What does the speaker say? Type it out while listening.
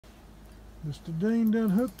Mr. Dean done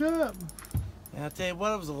hooked up. And I tell you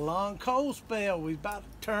what, it was a long cold spell. We was about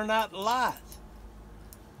to turn out the lights,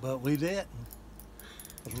 but we didn't.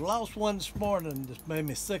 I lost one this morning. Just made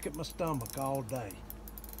me sick at my stomach all day.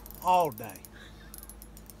 All day.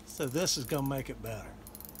 So this is gonna make it better.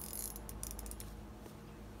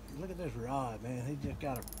 Look at this rod, man. He just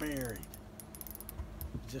got it buried.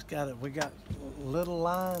 Just got it. We got a little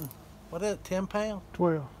line. What is it, 10 pound?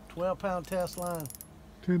 12. 12 pound test line.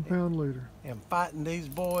 10 pound leader. And fighting these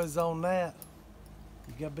boys on that,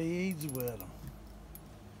 you gotta be easy with them.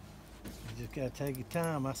 You just gotta take your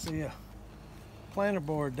time. I see a planer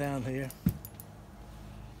board down here.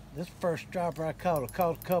 This first striper I caught a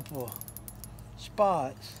couple of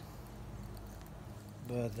spots,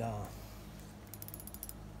 but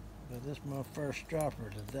this is my first striper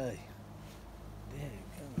today. There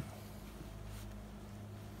you go.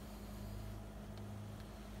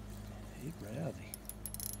 He's rowdy.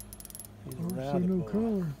 He's a rowdy I don't see no boy.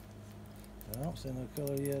 color. I don't see no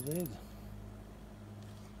color yet either.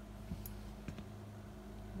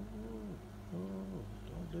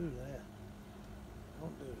 Don't do that.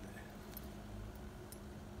 Don't do that.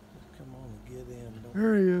 Just come on and get in.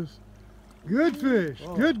 There he is. Good fish.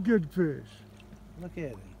 Whoa. Good fish. Look at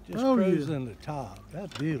him. Just Oh, cruising the top.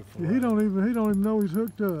 That's beautiful. Yeah, he don't even know he's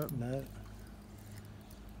hooked up. No,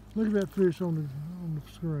 Look at that fish on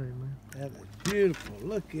the screen, man. that is beautiful.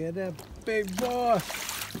 Look at that big boy.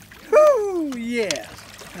 Whoo, yes.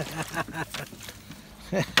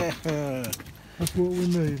 That's what we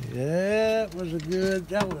need. Yeah, that was a good,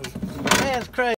 that's crazy.